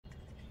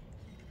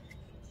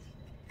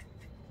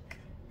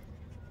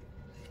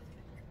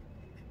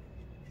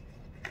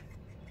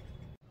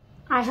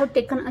I have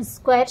taken a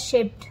square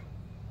shaped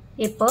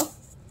paper.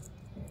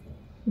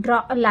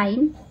 Draw a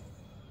line.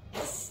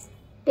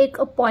 Take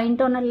a point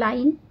on a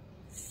line.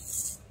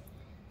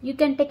 You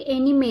can take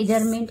any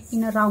measurement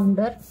in a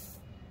rounder.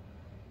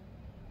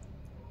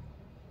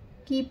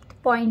 Keep the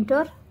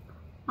pointer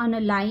on a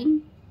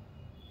line.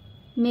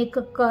 Make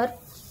a curve.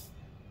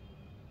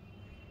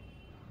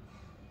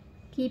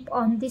 Keep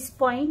on this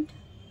point.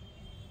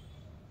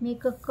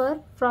 Make a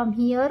curve from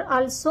here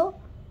also.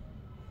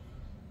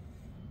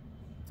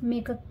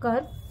 Make a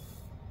curve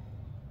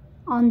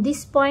on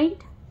this point.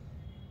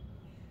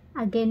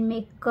 Again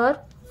make curve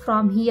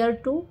from here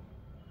to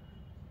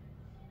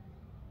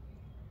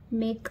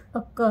make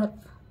a curve.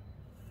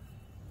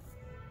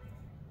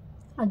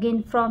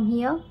 Again from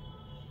here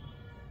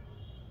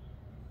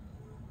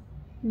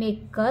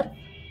make curve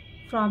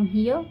from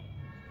here.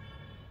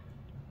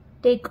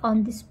 Take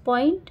on this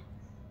point,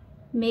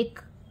 make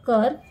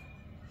curve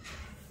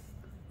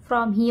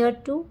from here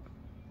to,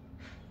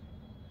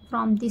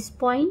 from this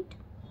point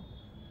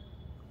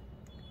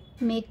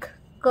make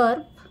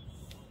curve.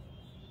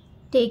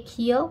 Take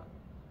here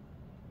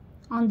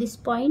on this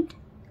point,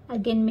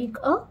 again make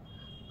a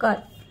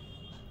curve.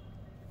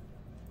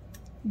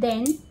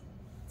 Then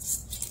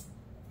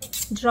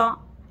draw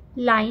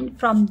line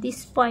from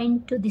this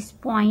point to this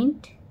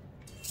point,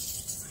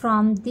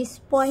 from this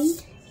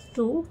point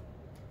to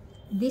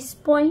this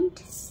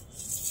point,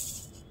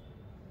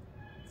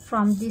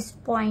 from this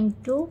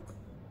point to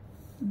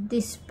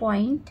this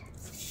point.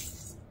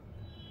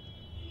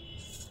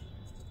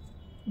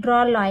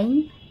 Draw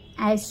line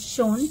as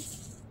shown,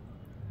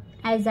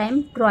 as I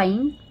am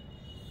drawing.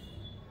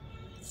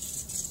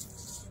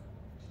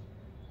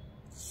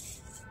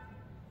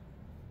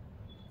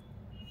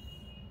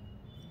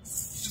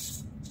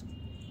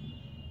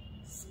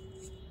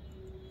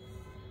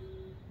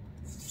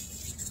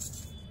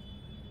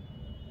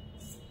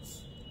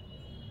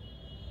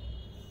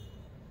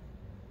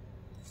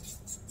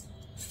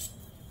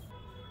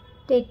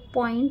 Take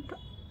point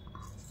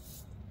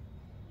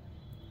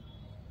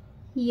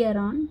here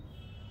on,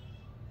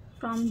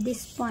 from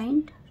this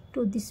point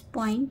to this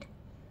point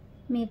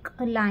make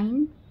a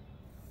line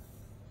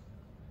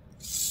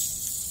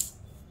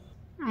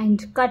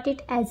and cut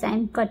it as I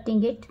am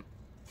cutting it.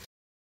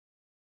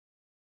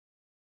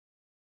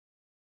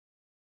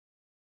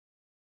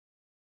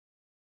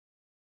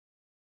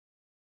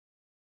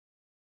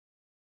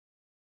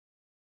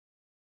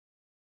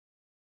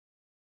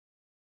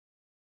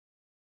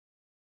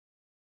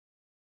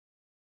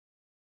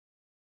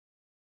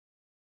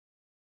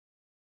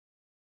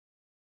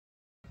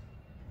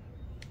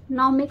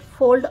 Now make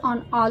fold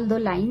on all the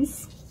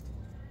lines.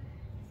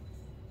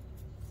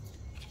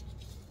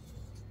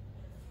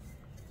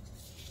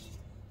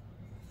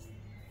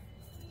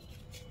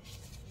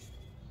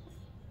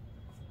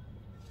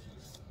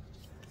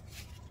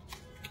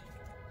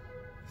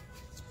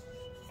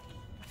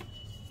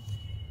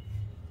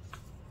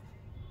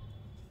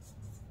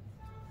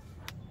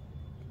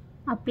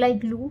 Apply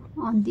glue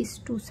on these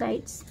two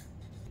sides.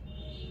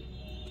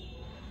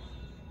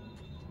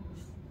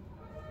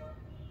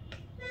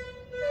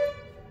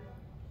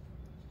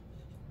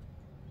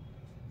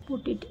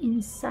 Put it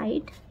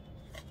inside.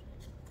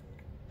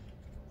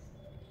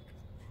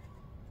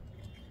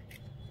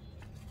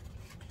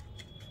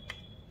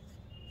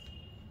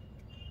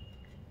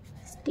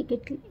 Stick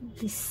it like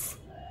this.